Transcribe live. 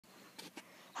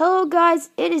Hello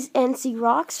guys, it is NC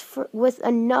Rocks with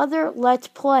another Let's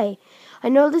Play. I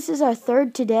know this is our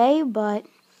third today, but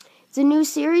it's a new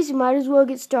series, we might as well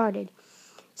get started.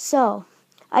 So,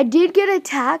 I did get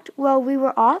attacked while we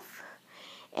were off,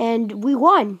 and we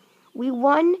won.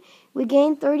 We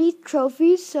gained 30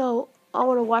 trophies, so I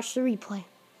want to watch the replay.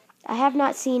 I have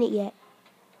not seen it yet.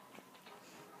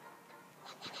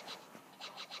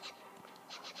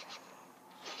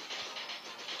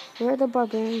 Where are the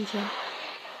barbarians at?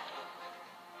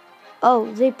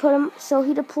 Oh, they put them, so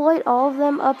he deployed all of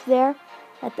them up there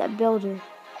at that builder.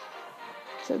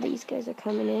 So these guys are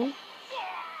coming in.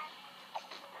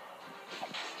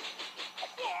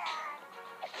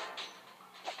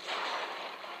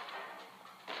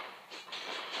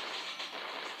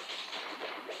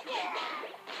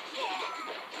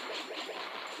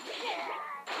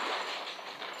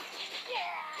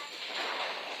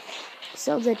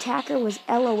 So the attacker was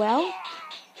LOL.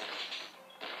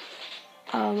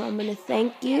 I'm going to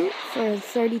thank you for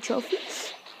 30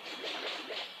 trophies.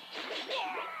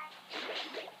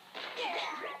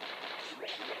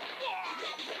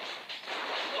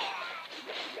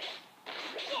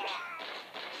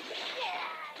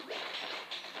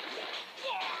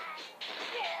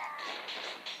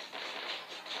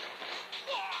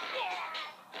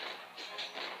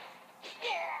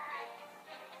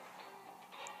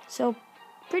 So,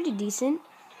 pretty decent.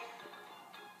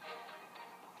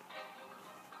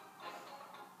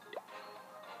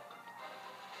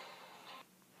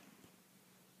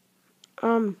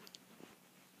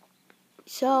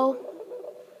 So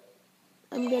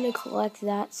I'm gonna collect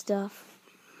that stuff.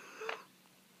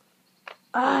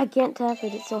 I can't tap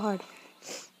it, it's so hard.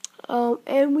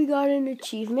 And we got an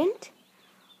achievement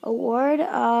award.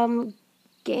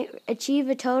 Achieve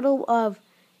a total of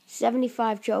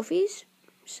 75 trophies.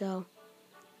 So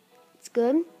it's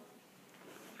good.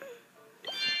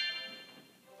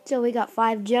 So we got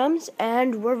 5 gems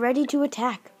and we're ready to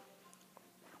attack.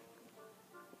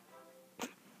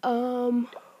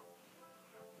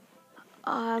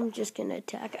 I'm just gonna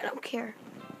attack. I don't care.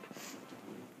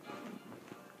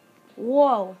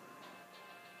 Whoa.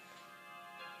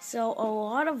 So a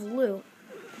lot of loot.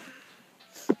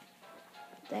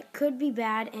 That could be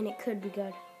bad and it could be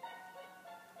good.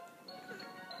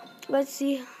 Let's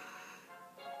see.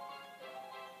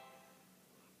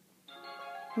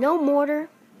 No mortar.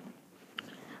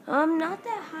 Not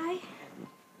that high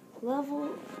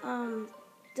level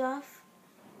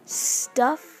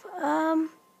stuff.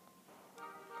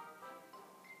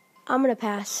 I'm gonna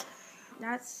pass.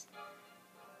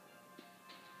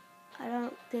 I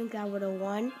don't think I would have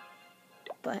won,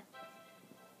 but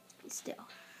still.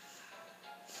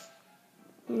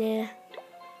 Nah.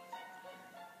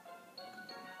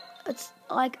 It's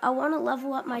like I want to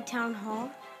level up my town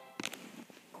hall.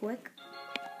 Quick.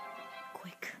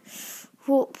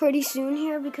 Well, pretty soon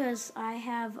here because I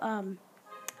have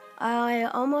I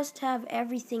almost have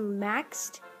everything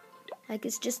maxed. Like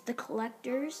it's just the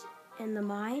collectors and the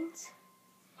mines.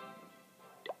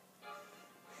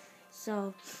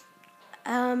 So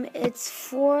it's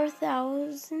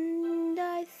 4,000,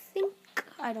 I think.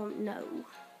 I don't know.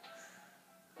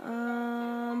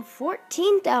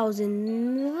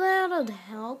 14,000. That'll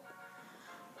help.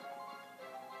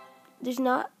 Is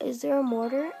there a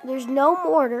mortar? There's no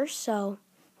mortar, so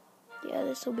yeah,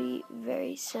 this will be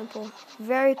very simple.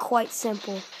 Quite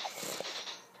simple.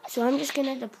 So I'm just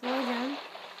gonna deploy them,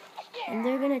 and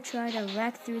they're gonna try to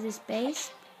wreck through this base.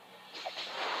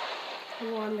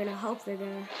 Well, I'm gonna hope they're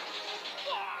gonna.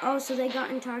 Oh, so they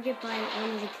got in target by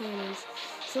one of the cannons.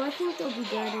 So I think they'll be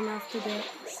good enough to get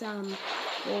some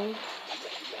gold.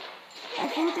 I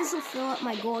think this will fill up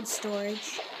my gold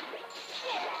storage.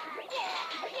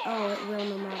 Oh, it will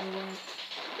no matter what.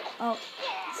 Oh,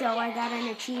 so I got an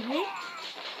achievement.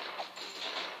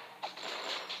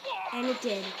 And it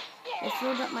did. It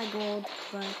filled up my gold,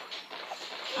 but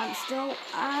I'm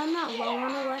not low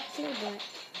on elixir, but.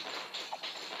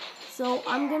 So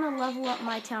I'm gonna level up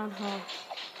my town hall.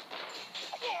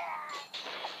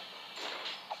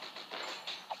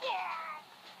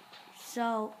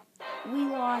 So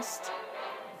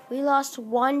we lost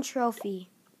 1 trophy.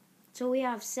 So we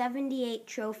have 78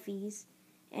 trophies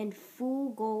and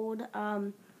full gold,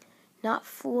 not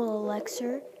full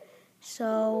elixir.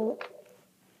 So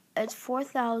it's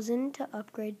 4,000 to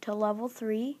upgrade to level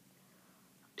 3.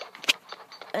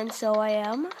 And so I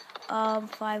am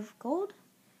 5 gold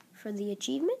for the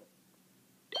achievement.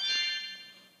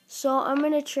 So I'm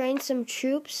gonna train some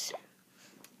troops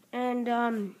and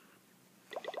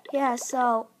yeah,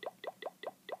 so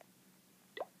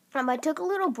I took a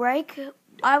little break.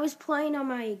 I was playing on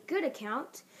my good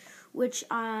account, which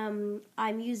I'm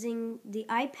using the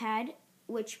iPad,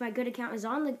 which my Good account is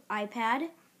on the iPad,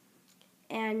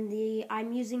 and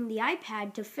I'm using the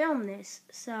iPad to film this.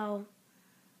 So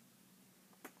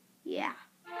yeah.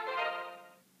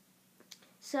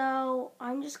 So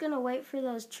I'm just gonna wait for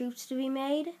those troops to be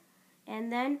made,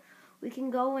 and then we can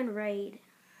go and raid.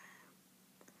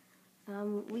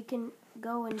 We can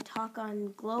go and talk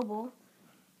on global.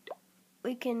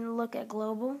 We can look at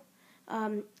global.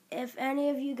 If any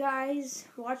of you guys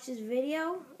watch this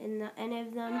video and any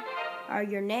of them are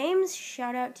your names,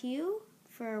 shout out to you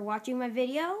for watching my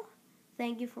video.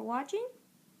 Thank you for watching.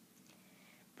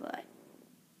 But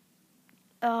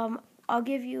I'll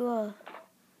give you a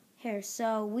here.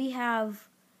 So we have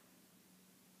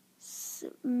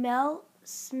Smelser.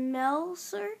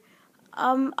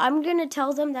 I'm gonna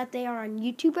tell them that they are on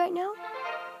YouTube right now.